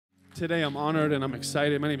today. I'm honored and I'm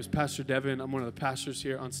excited. My name is Pastor Devon. I'm one of the pastors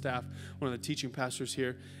here on staff, one of the teaching pastors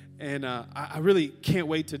here. And I really can't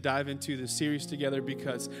wait to dive into this series together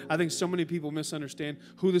because I think so many people misunderstand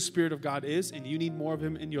who the Spirit of God is, and you need more of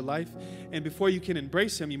Him in your life. And before you can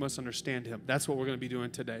embrace Him, you must understand Him. That's what we're going to be doing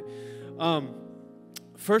today.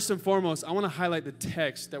 First and foremost, I want to highlight the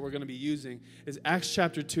text that we're going to be using is Acts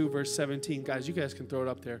chapter 2, verse 17. Guys, you guys can throw it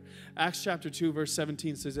up there. Acts chapter 2, verse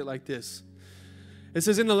 17 says it like this. It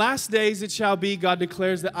says, in the last days it shall be, God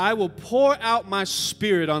declares, that I will pour out my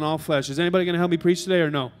Spirit on all flesh. Is anybody going to help me preach today or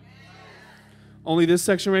no? Only this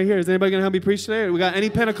section right here. Is anybody going to help me preach today? We got any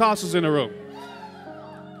Pentecostals in the room?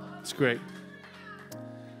 It's great.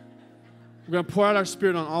 We're going to pour out our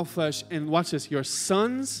Spirit on all flesh. And watch this. Your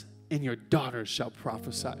sons and your daughters shall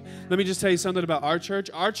prophesy. Let me just tell you something about our church.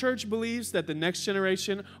 Our church believes that the next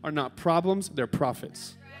generation are not problems. They're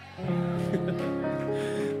prophets.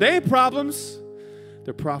 They ain't problems.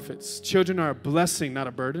 They're prophets. Children are a blessing, not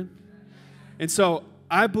a burden. And so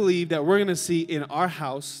I believe that we're going to see in our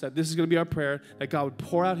house, that this is going to be our prayer, that God would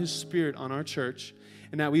pour out His Spirit on our church,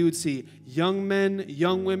 and that we would see young men,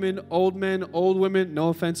 young women, old men, old women, no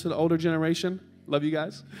offense to the older generation, love you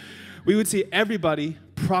guys. We would see everybody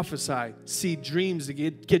prophesy, see dreams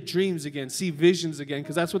again, get dreams again, see visions again,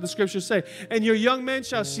 because that's what the scriptures say. And your young men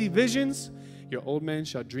shall see visions, your old men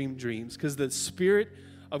shall dream dreams, because the Spirit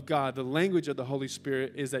of God, the language of the Holy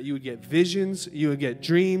Spirit is that you would get visions, you would get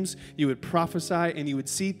dreams, you would prophesy, and you would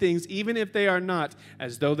see things even if they are not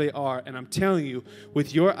as though they are. And I'm telling you,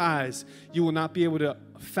 with your eyes, you will not be able to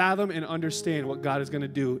fathom and understand what God is going to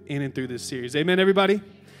do in and through this series. Amen, everybody?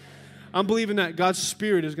 I'm believing that God's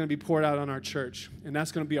Spirit is going to be poured out on our church, and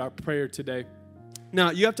that's going to be our prayer today.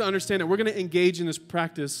 Now, you have to understand that we're going to engage in this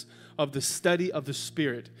practice of the study of the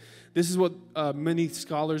Spirit. This is what many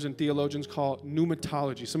scholars and theologians call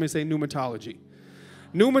pneumatology. Somebody say pneumatology.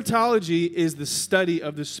 Pneumatology is the study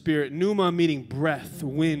of the Spirit. Pneuma meaning breath,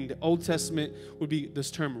 wind. Old Testament would be this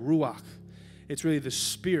term ruach. It's really the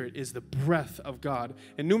Spirit is the breath of God.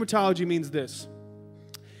 And pneumatology means this,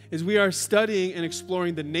 is we are studying and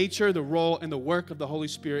exploring the nature, the role, and the work of the Holy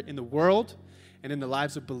Spirit in the world and in the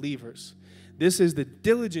lives of believers. This is the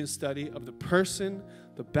diligent study of the person,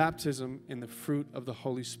 the baptism, and the fruit of the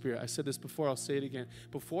Holy Spirit. I said this before, I'll say it again.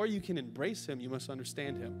 Before you can embrace Him, you must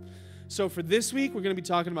understand Him. So for this week, we're going to be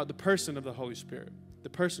talking about the person of the Holy Spirit. The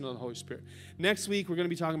person of the Holy Spirit. Next week, we're going to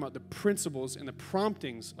be talking about the principles and the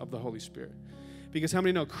promptings of the Holy Spirit. Because how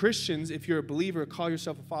many know Christians, if you're a believer, call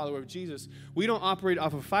yourself a follower of Jesus, we don't operate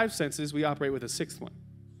off of 5 senses, we operate with a 6th one.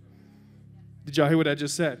 Did y'all hear what I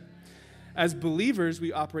just said? As believers,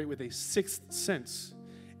 we operate with a 6th sense.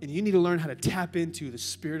 And you need to learn how to tap into the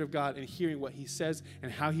Spirit of God and hearing what He says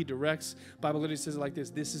and how He directs. The Bible literally says it like this: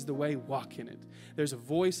 this is the way, walk in it. There's a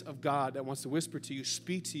voice of God that wants to whisper to you,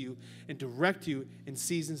 speak to you, and direct you in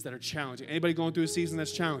seasons that are challenging. Anybody going through a season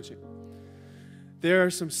that's challenging? There are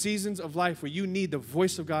some seasons of life where you need the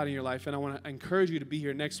voice of God in your life, and I want to encourage you to be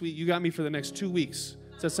here next week. You got me for the next 2 weeks.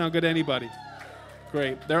 Does that sound good to anybody?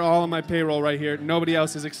 Great. They're all on my payroll right here. Nobody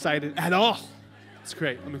else is excited at all. It's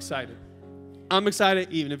great. I'm excited. I'm excited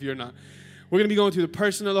even if you're not. We're going to be going through the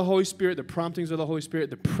person of the Holy Spirit, the promptings of the Holy Spirit,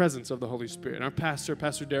 the presence of the Holy Spirit. And our pastor,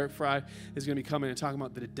 Pastor Devon Frye, is going to be coming and talking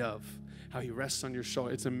about the dove, how He rests on your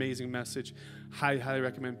shoulder. It's an amazing message. Highly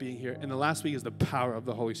recommend being here. And the last week is the power of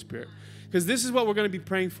the Holy Spirit. Because this is what we're going to be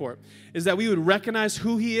praying for, is that we would recognize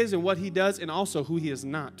who He is and what He does and also who He is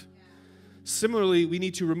not. Similarly, we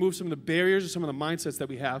need to remove some of the barriers or some of the mindsets that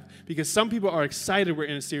we have, because some people are excited we're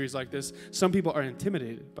in a series like this. Some people are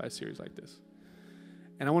intimidated by a series like this.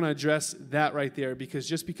 And I want to address that right there, because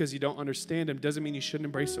just because you don't understand Him doesn't mean you shouldn't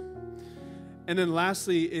embrace Him. And then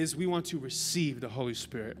lastly is we want to receive the Holy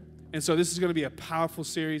Spirit. And so this is going to be a powerful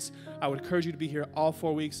series. I would encourage you to be here all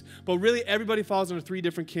 4 weeks. But really, everybody falls under 3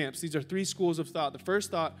 different camps. These are 3 schools of thought. The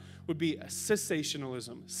first thought would be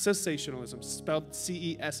cessationalism. Cessationalism, spelled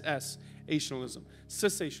C-E-S-S-ationalism.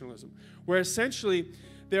 Cessationalism. Where essentially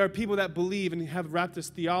there are people that believe and have wrapped this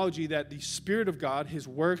theology that the Spirit of God, His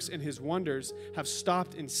works and His wonders have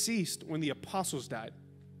stopped and ceased when the apostles died.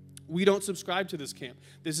 We don't subscribe to this camp.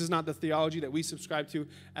 This is not the theology that we subscribe to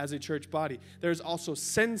as a church body. There's also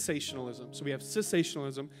sensationalism. So we have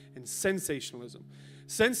cessationalism and sensationalism.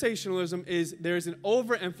 Sensationalism is there's an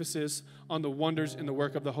overemphasis on the wonders and the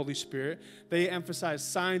work of the Holy Spirit. They emphasize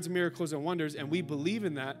signs, miracles, and wonders, and we believe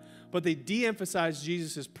in that, but they de-emphasize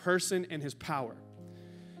Jesus' person and His power.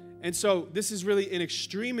 And so this is really an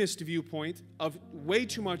extremist viewpoint of way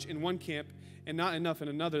too much in one camp and not enough in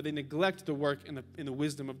another. They neglect the work and the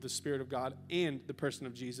wisdom of the Spirit of God and the person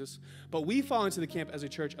of Jesus. But we fall into the camp as a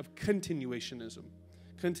church of continuationism.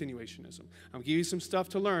 Continuationism. I'm giving you some stuff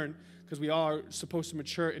to learn because we all are supposed to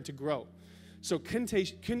mature and to grow. So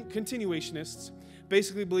continuationists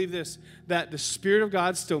basically believe this, that the Spirit of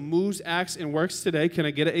God still moves, acts, and works today. Can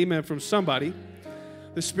I get an amen from somebody?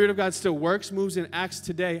 The Spirit of God still works, moves, and acts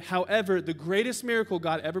today. However, the greatest miracle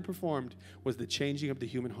God ever performed was the changing of the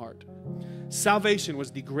human heart. Salvation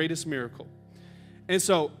was the greatest miracle. And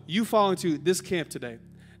so you fall into this camp today.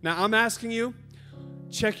 Now, I'm asking you,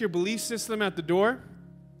 check your belief system at the door.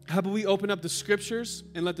 How about we open up the Scriptures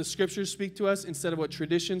and let the Scriptures speak to us instead of what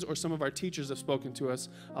traditions or some of our teachers have spoken to us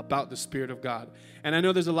about the Spirit of God. And I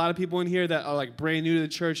know there's a lot of people in here that are like brand new to the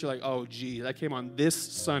church. You're like, oh, geez, I came on this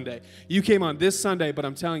Sunday. You came on this Sunday, but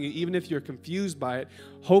I'm telling you, even if you're confused by it,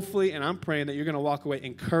 hopefully, and I'm praying that you're going to walk away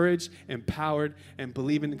encouraged, empowered, and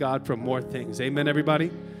believe in God for more things. Amen,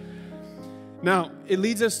 everybody? Now, it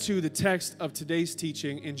leads us to the text of today's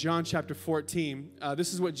teaching in John chapter 14.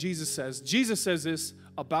 This is what Jesus says. Jesus says this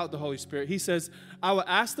about the Holy Spirit. He says, I will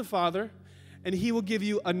ask the Father, and he will give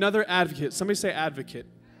you another advocate. Somebody say advocate.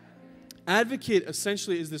 Advocate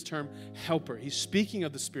essentially is this term helper. He's speaking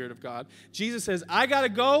of the Spirit of God. Jesus says, I got to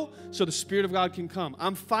go so the Spirit of God can come.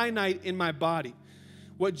 I'm finite in my body.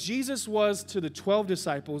 What Jesus was to the 12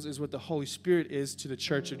 disciples is what the Holy Spirit is to the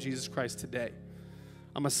church of Jesus Christ today.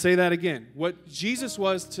 I'm going to say that again. What Jesus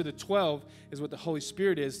was to the 12 is what the Holy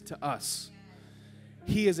Spirit is to us.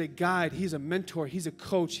 He is a guide. He's a mentor. He's a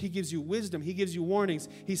coach. He gives you wisdom. He gives you warnings.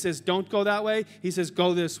 He says, don't go that way. He says,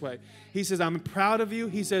 go this way. He says, I'm proud of you.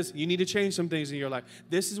 He says, you need to change some things in your life.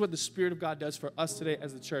 This is what the Spirit of God does for us today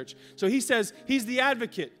as the church. So he says, he's the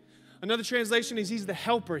advocate. Another translation is he's the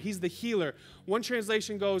helper. He's the healer. One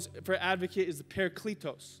translation goes for advocate is the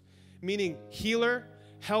parakletos, meaning healer,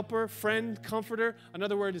 helper, friend, comforter.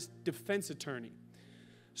 Another word is defense attorney.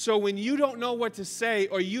 So when you don't know what to say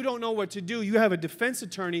or you don't know what to do, you have a defense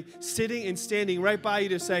attorney sitting and standing right by you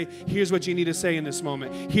to say, here's what you need to say in this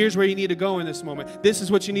moment. Here's where you need to go in this moment. This is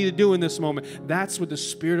what you need to do in this moment. That's what the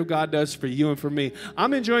Spirit of God does for you and for me.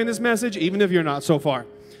 I'm enjoying this message, even if you're not so far.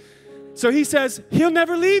 So he says, he'll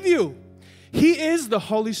never leave you. He is the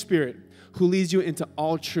Holy Spirit who leads you into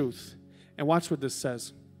all truth. And watch what this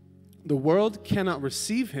says. The world cannot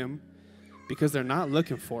receive him because they're not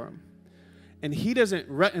looking for him. And he doesn't,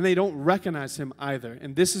 and they don't recognize him either.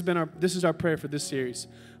 And this is our prayer for this series.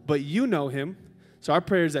 But you know him, so our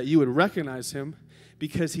prayer is that you would recognize him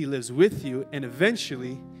because he lives with you, and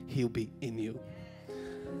eventually he'll be in you.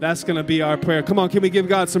 That's going to be our prayer. Come on, can we give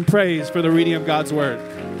God some praise for the reading of God's word?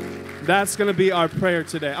 That's going to be our prayer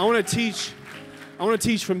today. I want to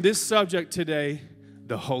teach from this subject today,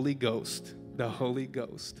 the Holy Ghost. The Holy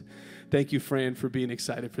Ghost. Thank you, Fran, for being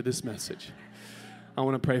excited for this message. I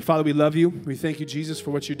want to pray. Father, we love you. We thank you, Jesus,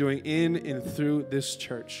 for what you're doing in and through this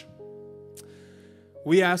church.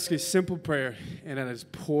 We ask a simple prayer, and that is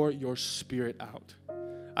pour your Spirit out.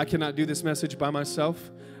 I cannot do this message by myself.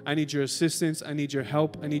 I need your assistance. I need your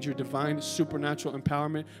help. I need your divine supernatural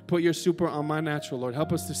empowerment. Put your super on my natural, Lord.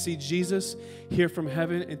 Help us to see Jesus here from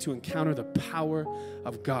heaven and to encounter the power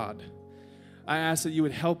of God. I ask that you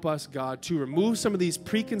would help us, God, to remove some of these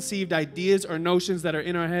preconceived ideas or notions that are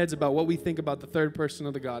in our heads about what we think about the third person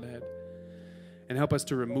of the Godhead. And help us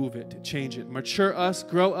to remove it, to change it. Mature us,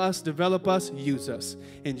 grow us, develop us, use us.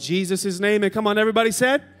 In Jesus' name, and come on, everybody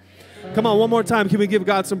said? Come on, one more time. Can we give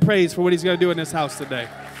God some praise for what he's going to do in this house today?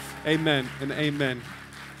 Amen and amen.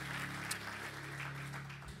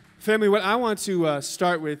 Family, what I want to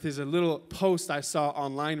start with is a little post I saw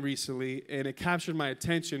online recently, and it captured my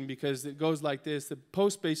attention because it goes like this. The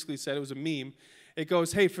post basically said, it was a meme. It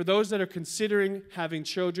goes, hey, for those that are considering having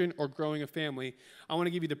children or growing a family, I want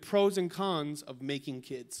to give you the pros and cons of making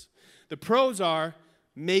kids. The pros are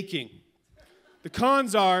making. The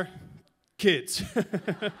cons are kids.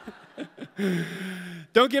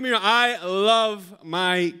 Don't get me wrong, I love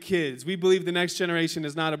my kids. We believe the next generation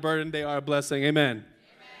is not a burden, they are a blessing. Amen.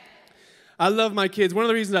 I love my kids. One of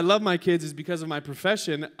the reasons I love my kids is because of my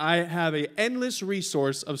profession. I have an endless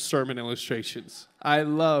resource of sermon illustrations. I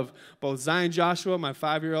love both Zion Joshua, my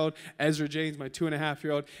 5-year-old, Ezra James, my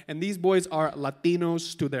 2.5-year-old, and these boys are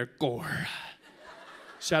Latinos to their core.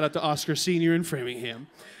 Shout out to Oscar Sr. in Framingham.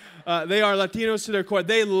 They are Latinos to their core.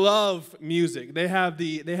 They love music. They have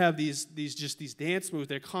these dance moves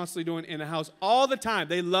they're constantly doing in the house all the time.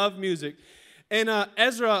 They love music. And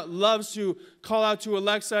Ezra loves to call out to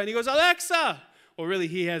Alexa, and he goes, Alexa! Well, really,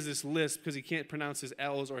 he has this lisp because he can't pronounce his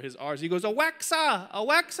L's or his R's. He goes, Alexa!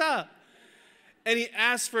 Alexa! And he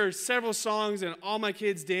asks for several songs, and all my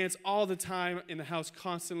kids dance all the time in the house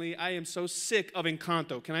constantly. I am so sick of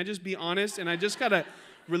Encanto. Can I just be honest? And I just got to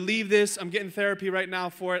relieve this. I'm getting therapy right now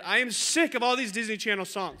for it. I am sick of all these Disney Channel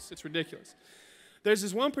songs. It's ridiculous. There's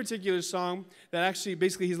this one particular song that actually,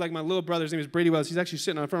 basically, he's like my little brother. His name is Brady Wells. He's actually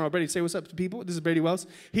sitting on front of my Brady. Say what's up to people. This is Brady Wells.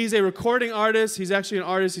 He's a recording artist. He's actually an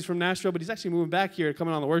artist. He's from Nashville, but he's actually moving back here,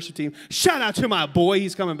 coming on the worship team. Shout out to my boy.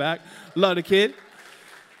 He's coming back. Love the kid.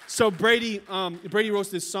 So Brady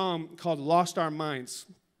wrote this song called Lost Our Minds.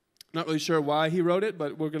 Not really sure why he wrote it,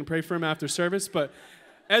 but we're going to pray for him after service. But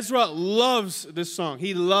Ezra loves this song.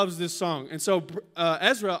 He loves this song. And so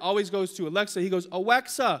Ezra always goes to Alexa. He goes,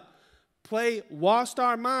 Alexa, play Lost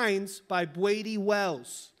Our Minds by Brady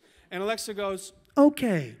Wells. And Alexa goes,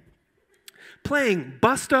 okay. Playing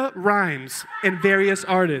Busta Rhymes and various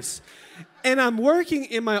artists. And I'm working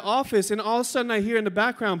in my office, and all of a sudden I hear in the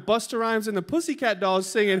background Busta Rhymes and the Pussycat Dolls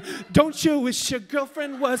singing, don't you wish your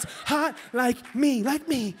girlfriend was hot like me, like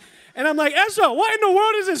me. And I'm like, Ezra, what in the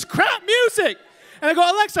world is this crap music? And I go,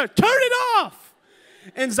 Alexa, turn it off.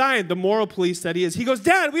 And Zion, the moral police that he is, he goes,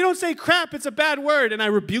 Dad, we don't say crap, it's a bad word. And I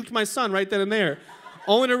rebuked my son right then and there,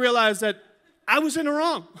 only to realize that I was in the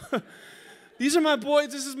wrong. These are my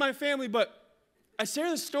boys, this is my family. But I share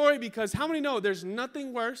this story because how many know there's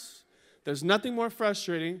nothing worse, there's nothing more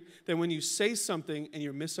frustrating than when you say something and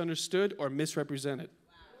you're misunderstood or misrepresented.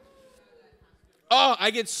 Oh,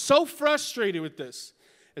 I get so frustrated with this,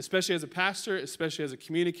 especially as a pastor, especially as a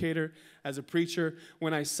communicator, as a preacher.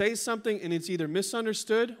 When I say something and it's either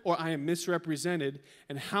misunderstood or I am misrepresented,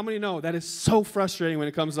 and how many know that is so frustrating when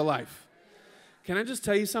it comes to life? Can I just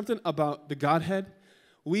tell you something about the Godhead?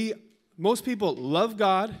 Most people love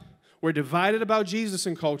God. We're divided about Jesus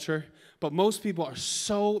in culture, but most people are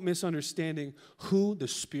so misunderstanding who the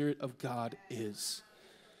Spirit of God is.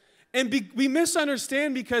 And we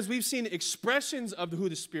misunderstand because we've seen expressions of who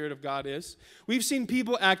the Spirit of God is. We've seen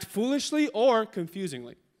people act foolishly or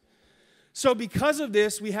confusingly. So because of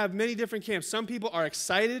this, we have many different camps. Some people are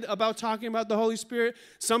excited about talking about the Holy Spirit.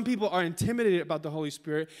 Some people are intimidated about the Holy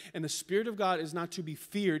Spirit. And the Spirit of God is not to be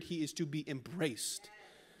feared. He is to be embraced.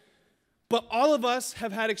 But all of us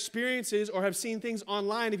have had experiences or have seen things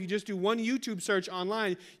online. If you just do one YouTube search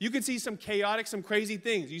online, you can see some chaotic, some crazy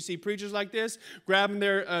things. You see preachers like this grabbing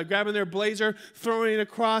their blazer, throwing it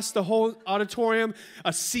across the whole auditorium.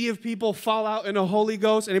 A sea of people fall out in the Holy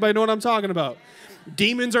Ghost. Anybody know what I'm talking about?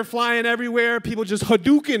 Demons are flying everywhere. People just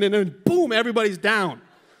Hadouken, and then boom, everybody's down.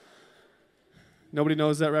 Nobody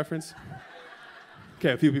knows that reference?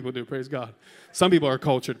 Okay, a few people do. Praise God. Some people are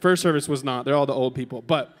cultured. First service was not. They're all the old people.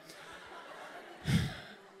 But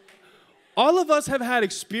all of us have had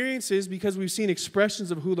experiences because we've seen expressions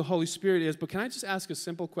of who the Holy Spirit is. But can I just ask a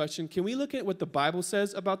simple question? Can we look at what the Bible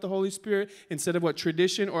says about the Holy Spirit instead of what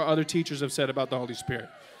tradition or other teachers have said about the Holy Spirit?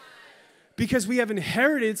 Because we have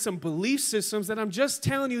inherited some belief systems that I'm just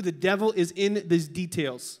telling you the devil is in these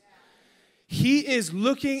details. He is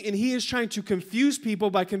looking and he is trying to confuse people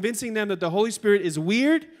by convincing them that the Holy Spirit is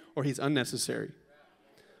weird or he's unnecessary.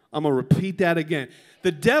 I'm going to repeat that again.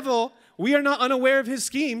 The devil, we are not unaware of his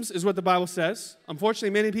schemes, is what the Bible says. Unfortunately,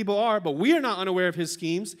 many people are, but we are not unaware of his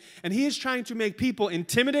schemes. And he is trying to make people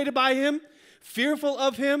intimidated by him, fearful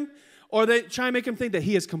of him, or they try and make him think that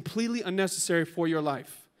he is completely unnecessary for your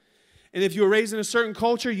life. And if you were raised in a certain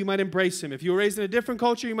culture, you might embrace him. If you were raised in a different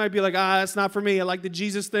culture, you might be like, that's not for me. I like the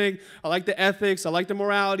Jesus thing. I like the ethics. I like the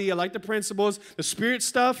morality. I like the principles, the spirit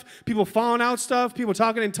stuff, people falling out stuff, people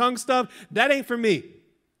talking in tongues stuff. That ain't for me.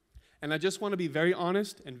 And I just want to be very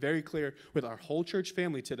honest and very clear with our whole church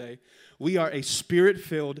family today. We are a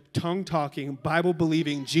spirit-filled, tongue-talking,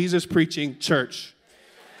 Bible-believing, Jesus-preaching church.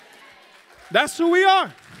 That's who we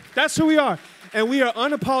are. That's who we are. And we are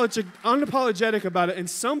unapologetic about it. And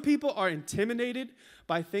some people are intimidated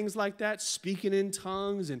by things like that, speaking in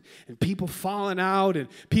tongues and people falling out and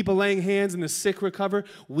people laying hands and the sick recover.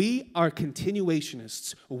 We are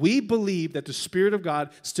continuationists. We believe that the Spirit of God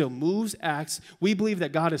still moves, acts. We believe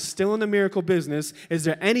that God is still in the miracle business. Is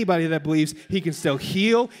there anybody that believes he can still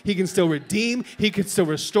heal, he can still redeem, he can still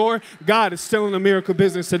restore? God is still in the miracle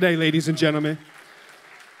business today, ladies and gentlemen.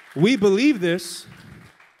 We believe this.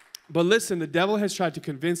 But listen, the devil has tried to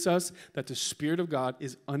convince us that the Spirit of God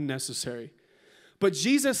is unnecessary. But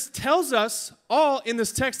Jesus tells us all in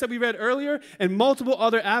this text that we read earlier and multiple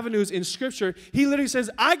other avenues in Scripture, he literally says,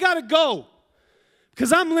 I got to go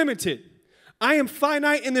because I'm limited. I am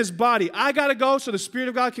finite in this body. I got to go so the Spirit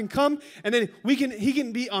of God can come, and then he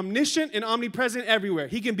can be omniscient and omnipresent everywhere.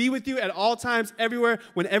 He can be with you at all times, everywhere,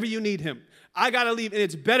 whenever you need him. I got to leave, and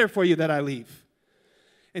it's better for you that I leave.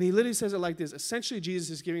 And he literally says it like this. Essentially, Jesus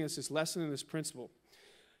is giving us this lesson and this principle.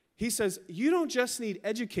 He says, you don't just need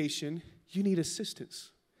education, you need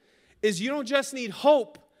assistance. You don't just need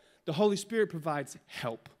hope, the Holy Spirit provides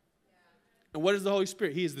help. And what is the Holy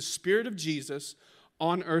Spirit? He is the Spirit of Jesus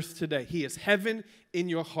on earth today. He is heaven in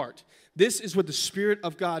your heart. This is what the Spirit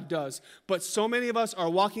of God does. But so many of us are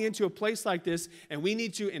walking into a place like this, and we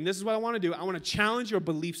need to, and this is what I want to do. I want to challenge your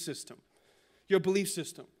belief system. Your belief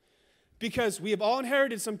system. Because we have all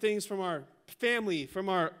inherited some things from our family, from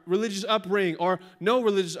our religious upbringing, or no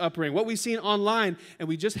religious upbringing, what we've seen online, and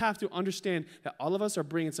we just have to understand that all of us are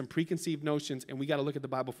bringing some preconceived notions, and we got to look at the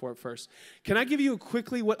Bible for it first. Can I give you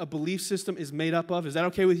quickly what a belief system is made up of? Is that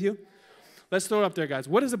okay with you? Let's throw it up there, guys.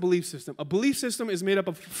 What is a belief system? A belief system is made up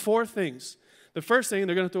of 4 things. The first thing,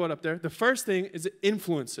 they're going to throw it up there. The first thing is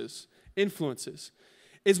influences. Influences.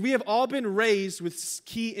 Is we have all been raised with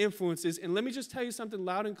key influences. And let me just tell you something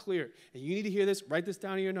loud and clear. And you need to hear this. Write this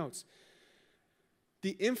down in your notes.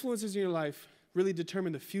 The influences in your life really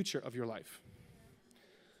determine the future of your life.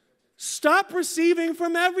 Stop receiving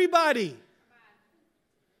from everybody.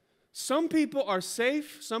 Some people are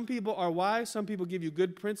safe, some people are wise, some people give you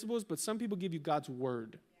good principles, but some people give you God's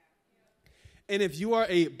word. And if you are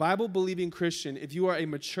a Bible-believing Christian, if you are a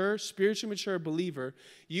mature, spiritually mature believer,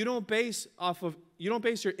 you don't base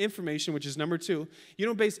your information, which is number 2, you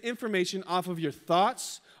don't base information off of your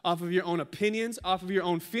thoughts, off of your own opinions, off of your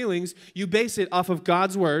own feelings. You base it off of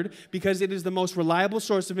God's word because it is the most reliable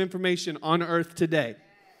source of information on earth today.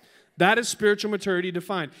 That is spiritual maturity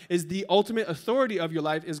defined. Is the ultimate authority of your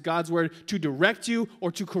life is God's word to direct you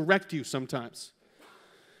or to correct you sometimes.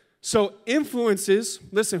 So influences,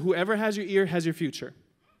 listen, whoever has your ear has your future.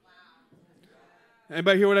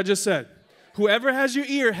 Anybody hear what I just said? Whoever has your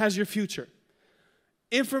ear has your future.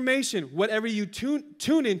 Information, whatever you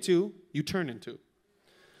tune into, you turn into.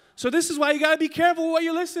 So this is why you got to be careful with what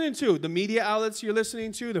you're listening to. The media outlets you're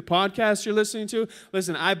listening to, the podcasts you're listening to.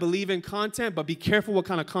 Listen, I believe in content, but be careful what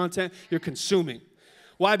kind of content you're consuming.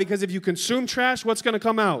 Why? Because if you consume trash, what's going to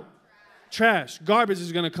come out? Trash. Garbage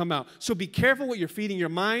is going to come out. So be careful what you're feeding your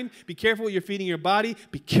mind. Be careful what you're feeding your body.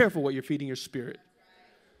 Be careful what you're feeding your spirit.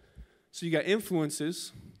 So you got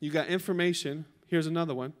influences. You got information. Here's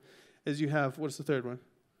another one. Is you have, what's the third one?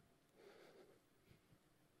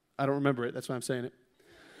 I don't remember it. That's why I'm saying it.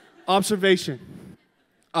 Observation.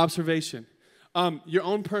 Observation. Your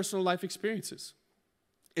own personal life experiences.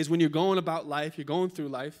 Is when you're going about life, you're going through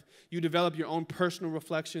life, you develop your own personal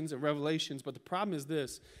reflections and revelations. But the problem is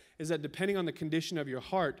this, is that depending on the condition of your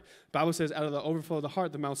heart, the Bible says out of the overflow of the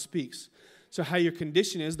heart, the mouth speaks. So how your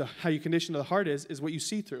condition is, how your condition of the heart is what you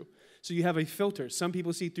see through. So you have a filter. Some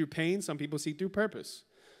people see through pain, some people see through purpose.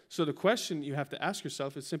 So the question you have to ask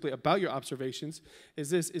yourself is simply about your observations,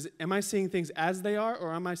 am I seeing things as they are,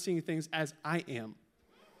 or am I seeing things as I am?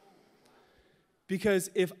 Because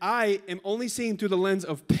if I am only seeing through the lens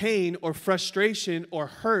of pain or frustration or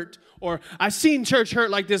hurt, or I've seen church hurt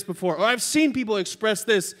like this before, or I've seen people express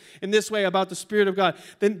this in this way about the Spirit of God,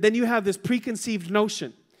 then you have this preconceived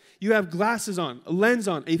notion. You have glasses on, a lens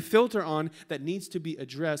on, a filter on that needs to be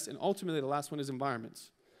addressed. And ultimately, the last one is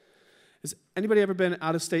environments. Has anybody ever been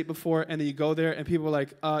out of state before, and then you go there, and people are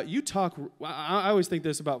like, you talk, I always think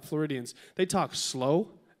this about Floridians. They talk slow.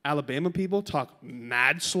 Alabama people talk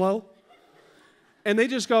mad slow. And they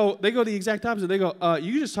go the exact opposite. They go,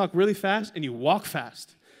 you just talk really fast and you walk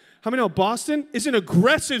fast. How many know Boston is an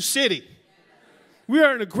aggressive city? We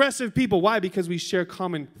are an aggressive people. Why? Because we share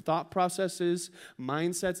common thought processes,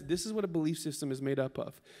 mindsets. This is what a belief system is made up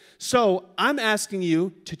of. So I'm asking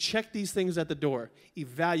you to check these things at the door.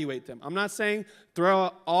 Evaluate them. I'm not saying throw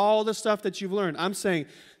out all the stuff that you've learned. I'm saying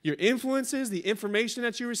your influences, the information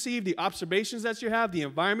that you receive, the observations that you have, the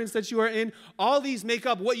environments that you are in, all these make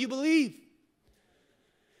up what you believe.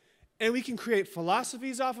 And we can create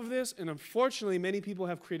philosophies off of this, and unfortunately, many people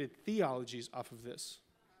have created theologies off of this.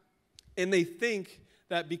 And they think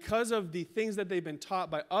that because of the things that they've been taught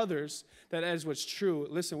by others, that is what's true.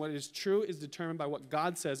 Listen, what is true is determined by what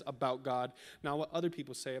God says about God, not what other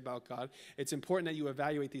people say about God. It's important that you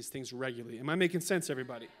evaluate these things regularly. Am I making sense,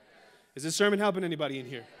 everybody? Is this sermon helping anybody in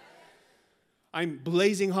here? I'm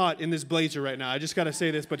blazing hot in this blazer right now. I just got to say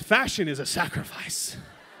this, but fashion is a sacrifice.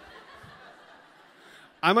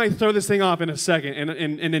 I might throw this thing off in a second,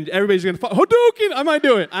 and then everybody's going to fall. Hadouken! I might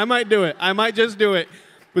do it. I might just do it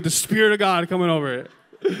with the Spirit of God coming over it.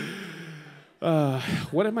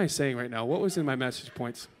 What am I saying right now? What was in my message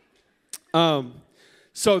points?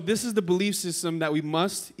 So this is the belief system that we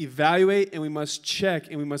must evaluate, and we must check,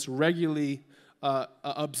 and we must regularly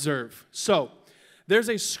observe. So there's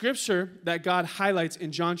a scripture that God highlights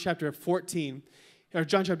in John chapter 16, and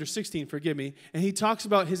he talks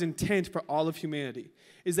about his intent for all of humanity,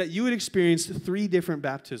 is that you would experience 3 different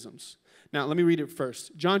baptisms. Now, let me read it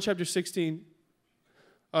first. John chapter 16,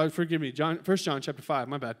 1 John chapter 5,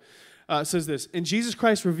 my bad. says this, and Jesus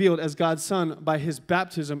Christ revealed as God's Son by his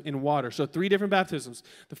baptism in water. So 3 different baptisms.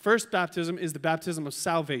 The first baptism is the baptism of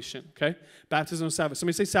salvation, okay? Baptism of salvation.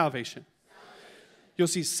 Somebody say salvation. You'll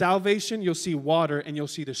see salvation, you'll see water, and you'll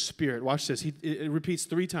see the Spirit. Watch this. It repeats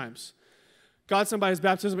 3 times. God's Son by his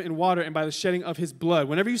baptism in water and by the shedding of his blood.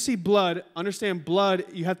 Whenever you see blood, understand blood,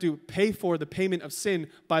 you have to pay for the payment of sin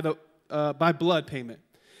by blood payment.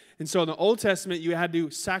 And so in the Old Testament, you had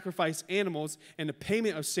to sacrifice animals, and the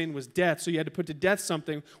payment of sin was death. So you had to put to death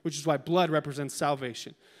something, which is why blood represents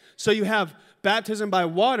salvation. So you have baptism by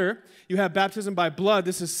water, you have baptism by blood.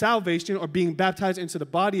 This is salvation, or being baptized into the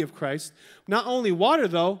body of Christ. Not only water,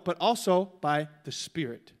 though, but also by the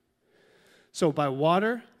Spirit. So by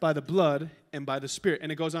water, by the blood, and by the Spirit.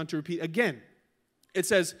 And it goes on to repeat again. It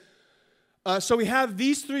says, so we have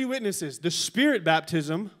these 3 witnesses, the Spirit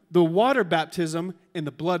baptism, the water baptism, and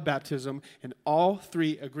the blood baptism, and all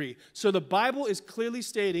 3 agree. So the Bible is clearly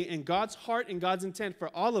stating, and God's heart and God's intent for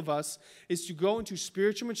all of us is to go into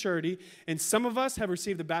spiritual maturity, and some of us have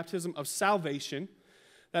received the baptism of salvation.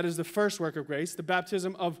 That is the first work of grace, the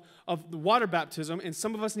baptism of the water baptism, and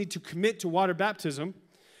some of us need to commit to water baptism.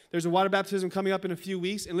 There's a water baptism coming up in a few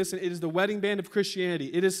weeks, and listen, it is the wedding band of Christianity.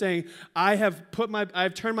 It is saying, I have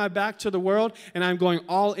turned my back to the world, and I'm going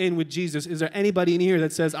all in with Jesus. Is there anybody in here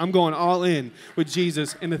that says, I'm going all in with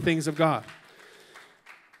Jesus in the things of God?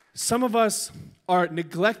 Some of us are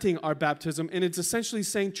neglecting our baptism, and it's essentially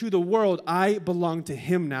saying to the world, I belong to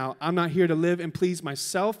him now. I'm not here to live and please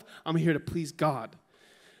myself. I'm here to please God.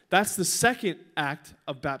 That's the second act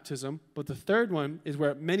of baptism, but the third one is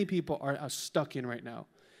where many people are stuck in right now.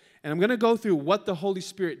 And I'm going to go through what the Holy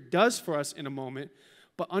Spirit does for us in a moment,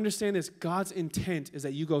 but understand this, God's intent is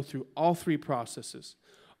that you go through all 3 processes,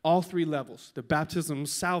 all 3 levels, the baptism of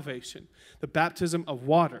salvation, the baptism of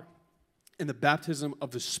water, and the baptism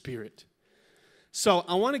of the Spirit. So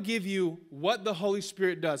I want to give you what the Holy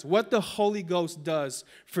Spirit does, what the Holy Ghost does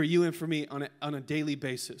for you and for me on a daily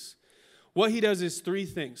basis. What he does is 3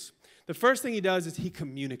 things. The first thing he does is he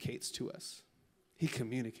communicates to us. He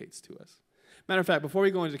communicates to us. Matter of fact, before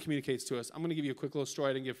we go into communicates to us, I'm going to give you a quick little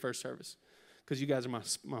story I didn't give first service, because you guys are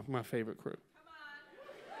my favorite crew.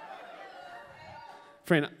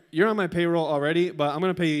 Friend, you're on my payroll already, but I'm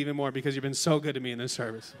going to pay you even more because you've been so good to me in this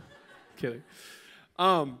service. Kidding.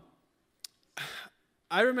 I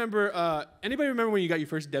remember, anybody remember when you got your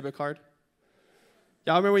first debit card?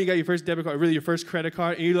 Y'all remember when you got your first debit card, really your first credit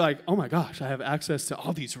card, and you're like, oh my gosh, I have access to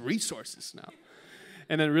all these resources now.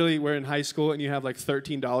 And then really we're in high school and you have like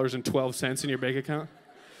 $13.12 in your bank account.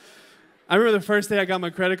 I remember the first day I got my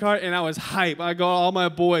credit card and I was hype. I go to all my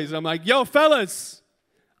boys. I'm like, yo, fellas,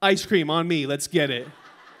 ice cream on me. Let's get it.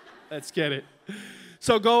 Let's get it.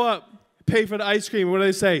 So go up, pay for the ice cream. What do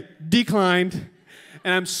they say? Declined.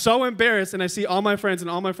 And I'm so embarrassed, and I see all my friends,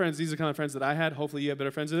 these are the kind of friends that I had. Hopefully you have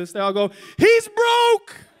better friends than this. They all go, he's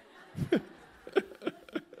broke.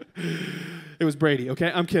 It was Brady,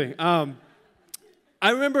 okay? I'm kidding. I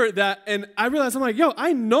remember that, and I realized, I'm like, yo,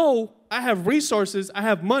 I know I have resources, I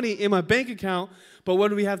have money in my bank account, but what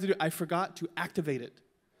do we have to do? I forgot to activate it.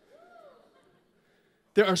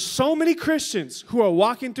 There are so many Christians who are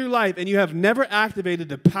walking through life and you have never activated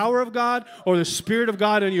the power of God or the Spirit of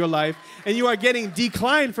God in your life, and you are getting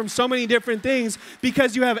declined from so many different things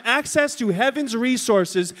because you have access to heaven's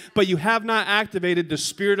resources, but you have not activated the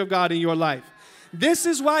Spirit of God in your life. This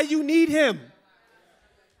is why you need him.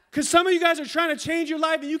 Because some of you guys are trying to change your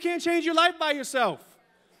life, and you can't change your life by yourself.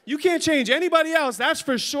 You can't change anybody else, that's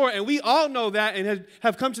for sure, and we all know that and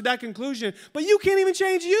have come to that conclusion, but you can't even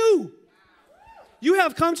change you. You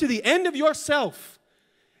have come to the end of yourself.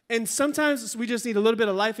 And sometimes we just need a little bit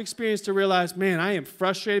of life experience to realize, man, I am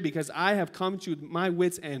frustrated because I have come to my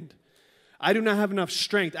wit's end. I do not have enough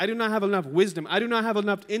strength. I do not have enough wisdom. I do not have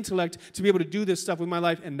enough intellect to be able to do this stuff with my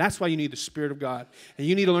life. And that's why you need the Spirit of God. And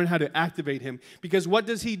you need to learn how to activate him. Because what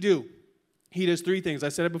does he do? He does 3 things. I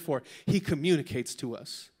said it before. He communicates to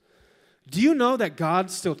us. Do you know that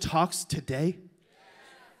God still talks today?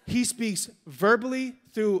 He speaks verbally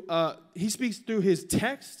through, he speaks through his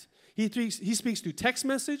text. He speaks through text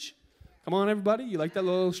message. Come on, everybody. You like that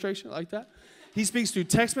little illustration? I like that? He speaks through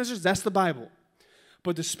text message. That's the Bible.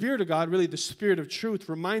 But the Spirit of God, really the Spirit of truth,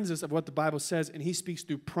 reminds us of what the Bible says, and he speaks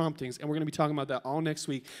through promptings. And we're going to be talking about that all next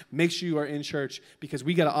week. Make sure you are in church because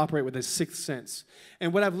we got to operate with a 6th sense.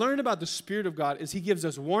 And what I've learned about the Spirit of God is he gives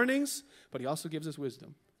us warnings, but he also gives us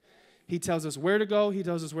wisdom. He tells us where to go. He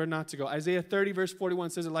tells us where not to go. Isaiah 30, verse 41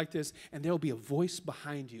 says it like this, and there will be a voice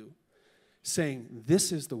behind you saying,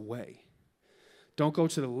 this is the way. Don't go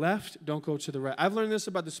to the left. Don't go to the right. I've learned this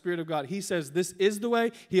about the Spirit of God. He says this is the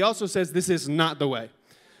way. He also says this is not the way.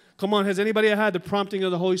 Come on, has anybody had the prompting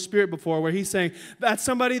of the Holy Spirit before where he's saying, that's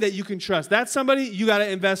somebody that you can trust. That's somebody you got to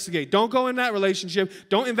investigate. Don't go in that relationship.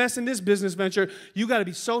 Don't invest in this business venture. You got to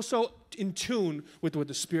be so in tune with what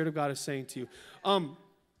the Spirit of God is saying to you. I'll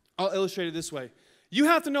illustrate it this way. You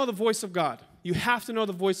have to know the voice of God. You have to know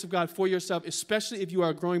the voice of God for yourself, especially if you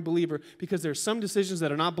are a growing believer, because there are some decisions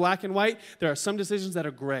that are not black and white. There are some decisions that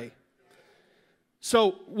are gray.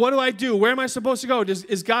 So what do? Where am I supposed to go?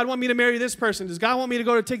 Does God want me to marry this person? Does God want me to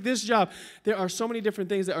go to take this job? There are so many different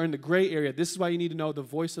things that are in the gray area. This is why you need to know the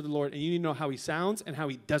voice of the Lord, and you need to know how he sounds and how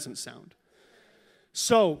he doesn't sound.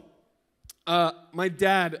 So my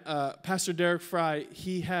dad, Pastor Devon Frye,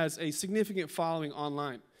 he has a significant following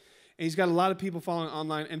online. And he's got a lot of people following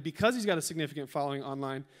online. And because he's got a significant following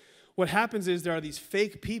online, what happens is there are these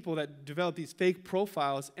fake people that develop these fake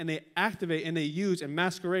profiles, and they activate and they use and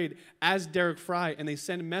masquerade as Devon Frye, and they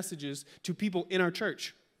send messages to people in our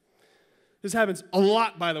church. This happens a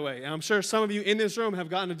lot, by the way. And I'm sure some of you in this room have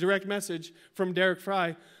gotten a direct message from Devon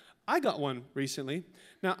Frye. I got one recently.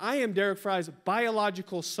 Now, I am Devon Frye's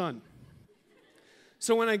biological son.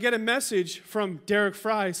 So when I get a message from Devon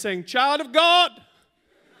Frye saying, "Child of God,"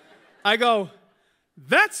 I go,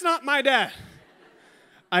 "That's not my dad."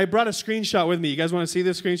 I brought a screenshot with me. You guys want to see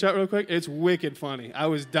this screenshot real quick? It's wicked funny. I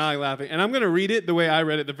was dying laughing. And I'm going to read it the way I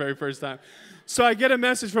read it the very first time. So I get a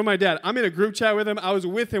message from my dad. I'm in a group chat with him. I was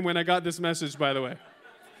with him when I got this message, by the way.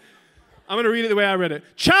 I'm going to read it the way I read it.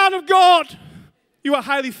 "Child of God, you are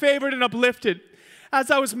highly favored and uplifted. As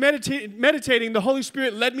I was meditating, the Holy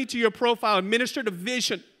Spirit led me to your profile and ministered a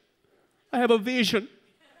vision." I have a vision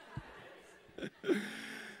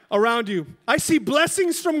around you. "I see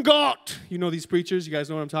blessings from God." You know these preachers. You guys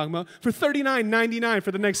know what I'm talking about. "For $39.99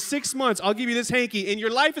 for the next 6 months, I'll give you this hanky, and your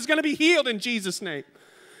life is going to be healed in Jesus' name.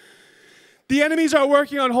 The enemies are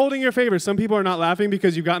working on holding your favor." Some people are not laughing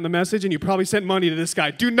because you've gotten the message, and you probably sent money to this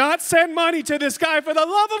guy. Do not send money to this guy for the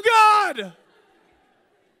love of God.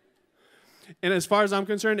 And as far as I'm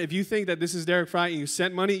concerned, if you think that this is Devon Frye and you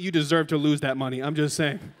sent money, you deserve to lose that money. I'm just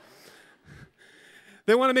saying.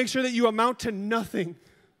 They want to make sure that you amount to nothing.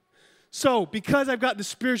 So, because I've got the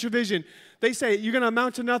spiritual vision, they say you're going to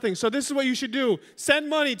amount to nothing. So this is what you should do. Send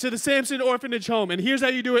money to the Samson Orphanage Home. And here's how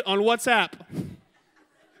you do it on WhatsApp.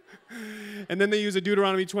 And then they use a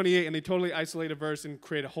Deuteronomy 28, and they totally isolate a verse and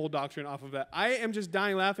create a whole doctrine off of that. I am just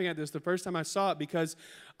dying laughing at this the first time I saw it, because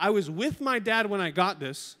I was with my dad when I got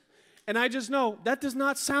this. And I just know that does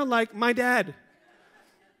not sound like my dad.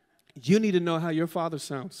 You need to know how your father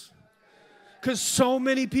sounds. Because so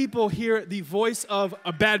many people hear the voice of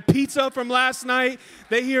a bad pizza from last night.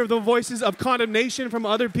 They hear the voices of condemnation from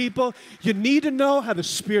other people. You need to know how the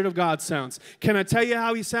Spirit of God sounds. Can I tell you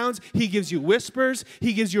how he sounds? He gives you whispers.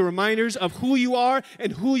 He gives you reminders of who you are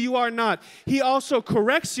and who you are not. He also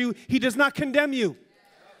corrects you. He does not condemn you.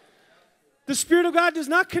 The Spirit of God does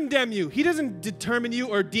not condemn you. He doesn't determine you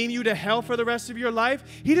or deem you to hell for the rest of your life.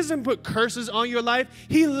 He doesn't put curses on your life.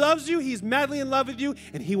 He loves you. He's madly in love with you,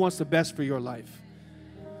 and he wants the best for your life.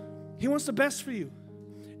 He wants the best for you.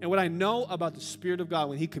 And what I know about the Spirit of God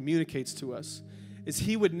when he communicates to us is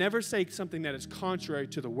he would never say something that is contrary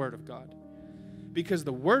to the Word of God. Because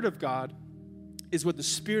the Word of God is what the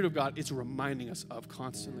Spirit of God is reminding us of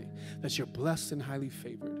constantly. That you're blessed and highly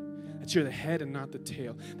favored. That you're the head and not the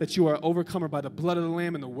tail. That you are overcomer by the blood of the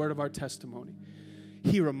Lamb and the word of our testimony.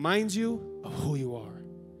 He reminds you of who you are.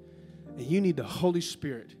 And you need the Holy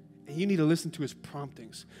Spirit. And you need to listen to his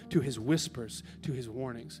promptings, to his whispers, to his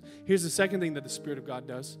warnings. Here's the second thing that the Spirit of God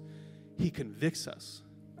does. He convicts us.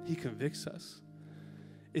 He convicts us.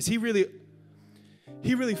 He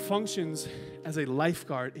really functions as a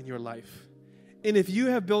lifeguard in your life. And if you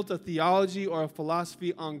have built a theology or a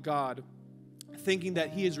philosophy on God, thinking that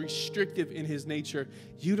he is restrictive in his nature,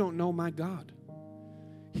 you don't know my God.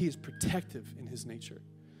 He is protective in his nature.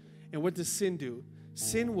 And what does sin do?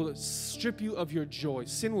 Sin will strip you of your joy.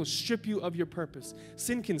 Sin will strip you of your purpose.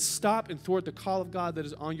 Sin can stop and thwart the call of God that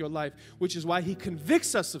is on your life, which is why he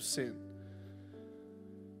convicts us of sin.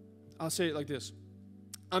 I'll say it like this.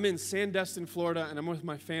 I'm in Sandestin, Florida, and I'm with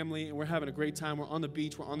my family, and we're having a great time. We're on the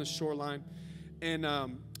beach. We're on the shoreline.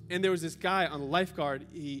 And there was this guy on the lifeguard.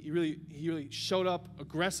 He really showed up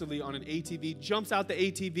aggressively on an ATV, jumps out the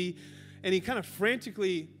ATV, and he kind of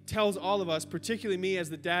frantically tells all of us, particularly me as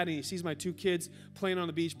the dad, and he sees my two kids playing on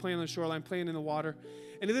the beach, playing on the shoreline, playing in the water.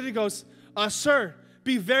 And he literally goes, "Sir,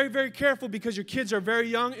 be very, very careful because your kids are very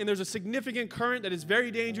young and there's a significant current that is very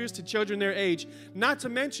dangerous to children their age. Not to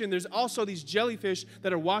mention there's also these jellyfish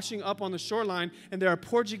that are washing up on the shoreline, and there are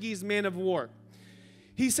Portuguese men of war."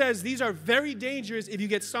 He says these are very dangerous if you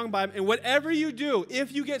get stung by them. And whatever you do,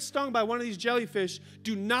 if you get stung by one of these jellyfish,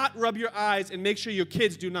 do not rub your eyes and make sure your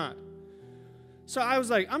kids do not. So I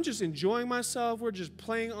was like, I'm just enjoying myself. We're just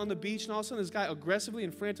playing on the beach. And all of a sudden, this guy aggressively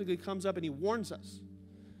and frantically comes up and he warns us.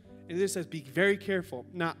 And he says, be very careful.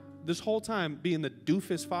 Now, this whole time, being the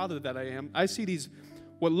doofus father that I am, I see these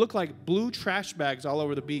what look like blue trash bags all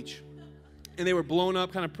over the beach. And they were blown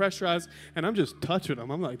up, kind of pressurized. And I'm just touching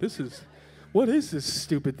them. I'm like, what is this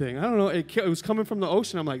stupid thing? I don't know. It was coming from the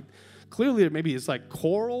ocean. I'm like, clearly maybe it's like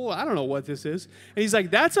coral. I don't know what this is. And he's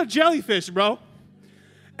like, that's a jellyfish, bro.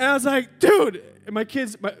 And I was like, dude.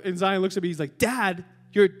 And Zion looks at me. He's like, Dad,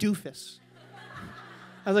 you're a doofus.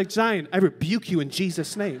 I was like, Zion, I rebuke you in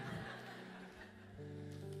Jesus' name.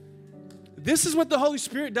 This is what the Holy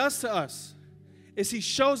Spirit does to us. Is he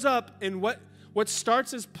shows up, and what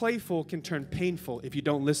starts as playful can turn painful if you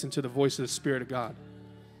don't listen to the voice of the Spirit of God.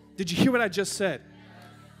 Did you hear what I just said?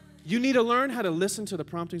 You need to learn how to listen to the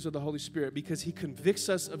promptings of the Holy Spirit because he convicts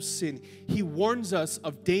us of sin. He warns us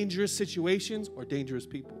of dangerous situations or dangerous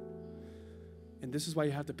people. And this is why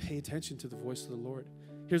you have to pay attention to the voice of the Lord.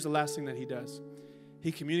 Here's the last thing that he does.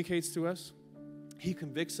 He communicates to us. He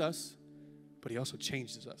convicts us, but he also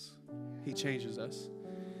changes us. He changes us.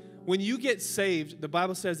 When you get saved, the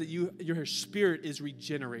Bible says that your spirit is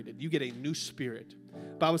regenerated. You get a new spirit.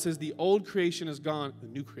 The Bible says the old creation is gone, the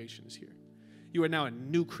new creation is here. You are now a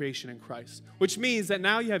new creation in Christ, which means that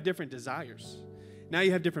now you have different desires. Now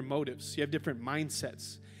you have different motives. You have different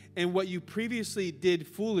mindsets. And what you previously did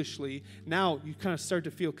foolishly, now you kind of start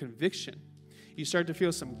to feel conviction. You start to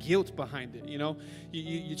feel some guilt behind it, you know.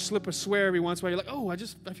 You slip a swear every once in a while. You're like,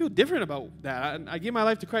 oh, I feel different about that. I give my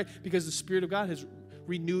life to Christ because the Spirit of God has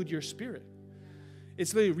renewed your spirit.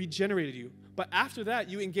 It's literally regenerated you. But after that,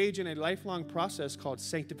 you engage in a lifelong process called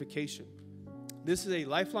sanctification. This is a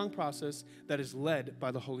lifelong process that is led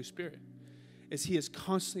by the Holy Spirit. As he is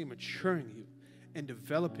constantly maturing you and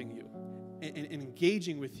developing you and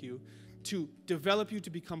engaging with you to develop you to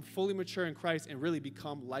become fully mature in Christ and really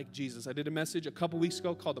become like Jesus. I did a message a couple weeks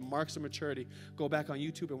ago called The Marks of Maturity. Go back on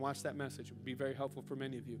YouTube and watch that message. It would be very helpful for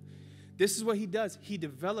many of you. This is what he does. He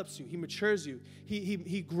develops you. He matures you.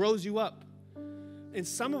 He grows you up. And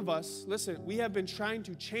some of us, listen, we have been trying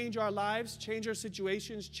to change our lives, change our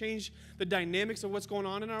situations, change the dynamics of what's going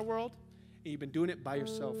on in our world, and you've been doing it by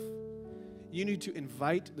yourself. You need to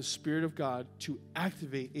invite the Spirit of God to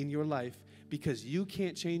activate in your life because you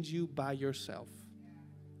can't change you by yourself.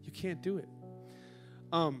 You can't do it.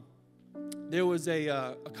 There was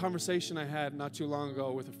a conversation I had not too long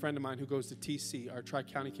ago with a friend of mine who goes to TC, our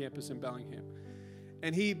Tri-County campus in Bellingham.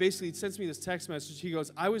 And he basically sends me this text message. He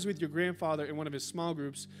goes, I was with your grandfather in one of his small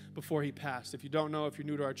groups before he passed. If you don't know, if you're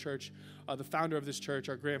new to our church, the founder of this church,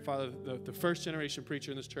 our grandfather, the first generation preacher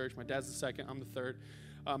in this church, my dad's the second, I'm the third.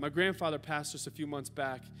 My grandfather passed just a few months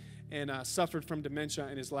back and suffered from dementia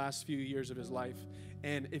in his last few years of his life.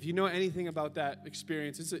 And if you know anything about that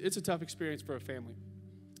experience, it's a tough experience for a family.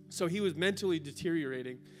 So he was mentally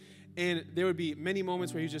deteriorating. And there would be many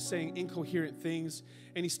moments where he was just saying incoherent things.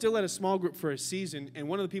 And he still had a small group for a season. And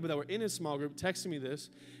one of the people that were in his small group texted me this.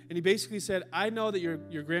 And he basically said, I know that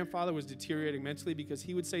your grandfather was deteriorating mentally because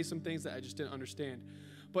he would say some things that I just didn't understand.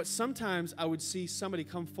 But sometimes I would see somebody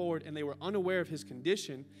come forward and they were unaware of his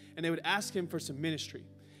condition. And they would ask him for some ministry.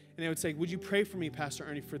 And they would say, would you pray for me, Pastor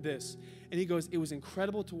Ernie, for this? And he goes, it was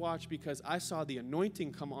incredible to watch because I saw the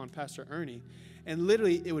anointing come on Pastor Ernie. And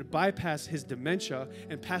literally, it would bypass his dementia,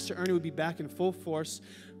 and Pastor Ernie would be back in full force,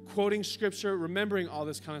 quoting scripture, remembering all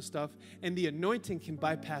this kind of stuff, and the anointing can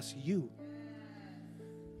bypass you.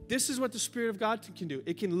 This is what the Spirit of God can do.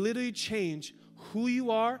 It can literally change who you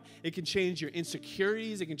are. It can change your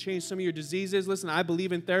insecurities. It can change some of your diseases. Listen, I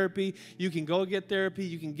believe in therapy. You can go get therapy.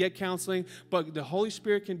 You can get counseling. But the Holy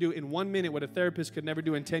Spirit can do in 1 minute what a therapist could never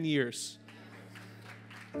do in 10 years.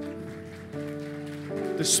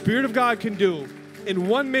 The Spirit of God can do in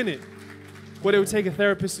 1 minute what it would take a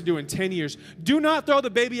therapist to do in 10 years. Do not throw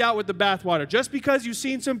the baby out with the bathwater. Just because you've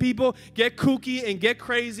seen some people get kooky and get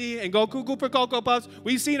crazy and go cuckoo for Cocoa Puffs,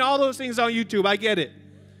 we've seen all those things on YouTube. I get it.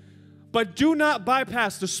 But do not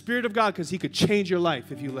bypass the Spirit of God because he could change your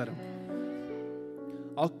life if you let him.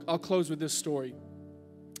 I'll close with this story.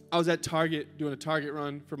 I was at Target doing a Target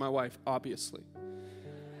run for my wife, obviously.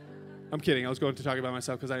 I'm kidding. I was going to Target by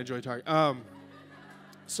myself because I enjoy Target.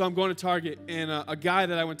 So I'm going to Target, and a guy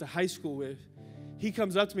that I went to high school with, he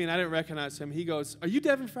comes up to me, and I didn't recognize him. He goes, are you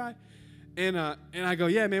Devon Frye? And I go,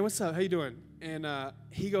 yeah, man, what's up? How you doing? And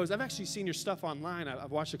he goes, I've actually seen your stuff online.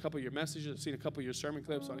 I've watched a couple of your messages. I've seen a couple of your sermon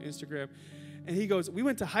clips on Instagram. And he goes, we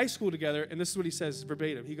went to high school together, and this is what he says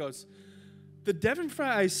verbatim. He goes, The Devon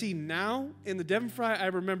Frye I see now and the Devon Frye I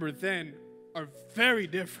remember then are very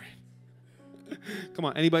different. Come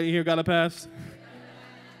on, anybody here got a pass?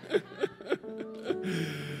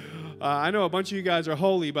 I know a bunch of you guys are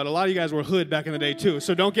holy, but a lot of you guys were hood back in the day too,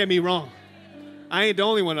 so don't get me wrong. I ain't the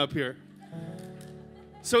only one up here.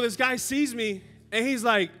 So this guy sees me, and he's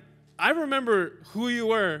like, I remember who you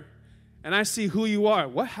were, and I see who you are.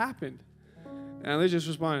 What happened? And they just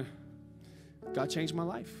responded, God changed my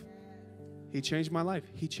life. He changed my life.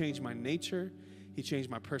 He changed my nature. He changed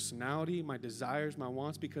my personality, my desires, my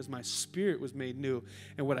wants, because my spirit was made new.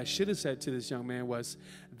 And what I should have said to this young man was,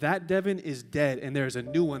 that Devon is dead, and there's a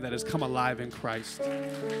new one that has come alive in Christ.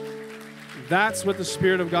 That's what the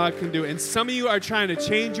Spirit of God can do. And some of you are trying to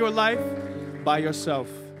change your life by yourself.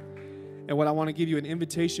 And what I want to give you an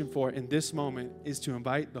invitation for in this moment is to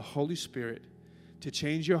invite the Holy Spirit to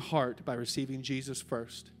change your heart by receiving Jesus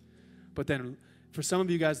first. But then for some of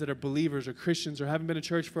you guys that are believers or Christians or haven't been to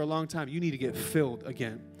church for a long time, you need to get filled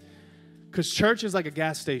again. Because church is like a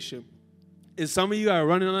gas station. And some of you are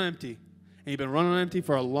running on empty. And you've been running on empty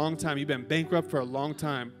for a long time. You've been bankrupt for a long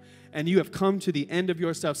time. And you have come to the end of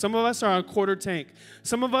yourself. Some of us are on a quarter tank.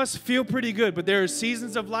 Some of us feel pretty good, but there are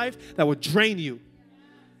seasons of life that will drain you.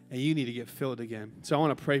 And you need to get filled again. So I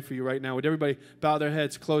want to pray for you right now. Would everybody bow their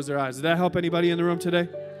heads, close their eyes? Did that help anybody in the room today?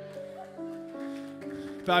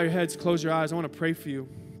 Bow your heads, close your eyes. I want to pray for you.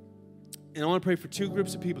 And I want to pray for two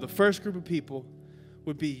groups of people. The first group of people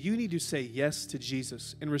would be you need to say yes to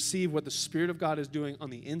Jesus and receive what the Spirit of God is doing on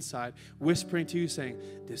the inside, whispering to you, saying,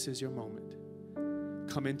 this is your moment.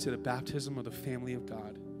 Come into the baptism of the family of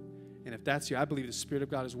God. And if that's you, I believe the Spirit of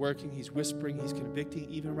God is working. He's whispering. He's convicting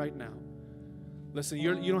even right now. Listen,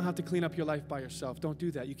 you don't have to clean up your life by yourself. Don't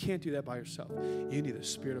do that. You can't do that by yourself. You need the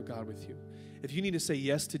Spirit of God with you. If you need to say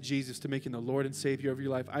yes to Jesus, to making the Lord and Savior of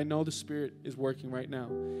your life, I know the Spirit is working right now.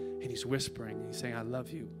 And He's whispering. He's saying, I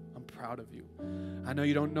love you. I'm proud of you. I know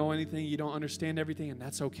you don't know anything. You don't understand everything, and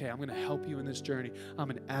that's okay. I'm going to help you in this journey.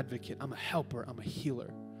 I'm an advocate. I'm a helper. I'm a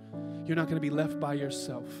healer. You're not going to be left by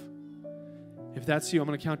yourself. If that's you, I'm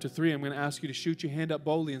going to count to 3. I'm going to ask you to shoot your hand up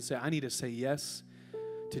boldly and say, I need to say yes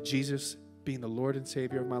to Jesus being the Lord and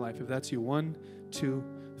Savior of my life. If that's you, 1, 2,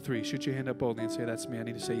 3. Shoot your hand up boldly and say, that's me. I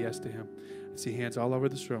need to say yes to Him. I see hands all over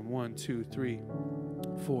this room. 1, 2, 3,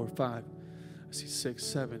 4, 5. I see 6,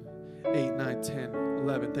 7, 8, 9, 10,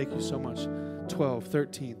 11. Thank you so much. 12,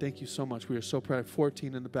 13. Thank you so much. We are so proud.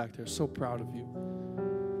 14 in the back there. So proud of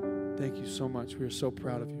you. Thank you so much. We are so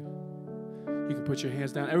proud of you. You can put your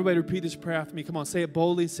hands down. Everybody repeat this prayer after me. Come on, say it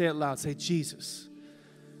boldly. Say it loud. Say, Jesus,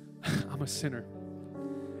 I'm a sinner,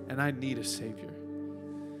 and I need a Savior.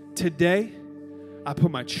 Today, I put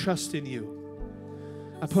my trust in you.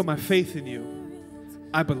 I put my faith in you.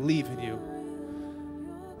 I believe in you.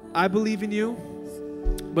 I believe in you,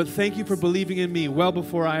 but thank you for believing in me well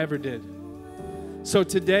before I ever did. So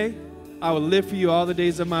today, I will live for you all the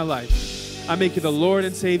days of my life. I make you the Lord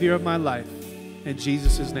and Savior of my life. In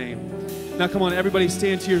Jesus' name. Now come on, everybody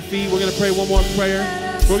stand to your feet. We're going to pray one more prayer.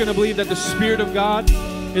 We're going to believe that the Spirit of God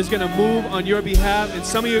is going to move on your behalf. And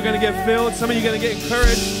some of you are going to get filled. Some of you are going to get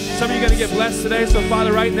encouraged. Some of you are going to get blessed today. So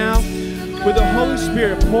Father, right now, with the Holy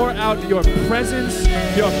Spirit, pour out your presence,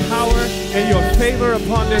 your power, and your favor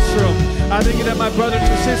upon this room. I think that my brothers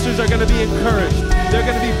and sisters are going to be encouraged. They're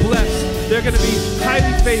going to be blessed. They're going to be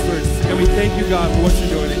highly favored. And we thank you, God, for what you're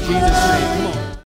doing. In Jesus' name, come on.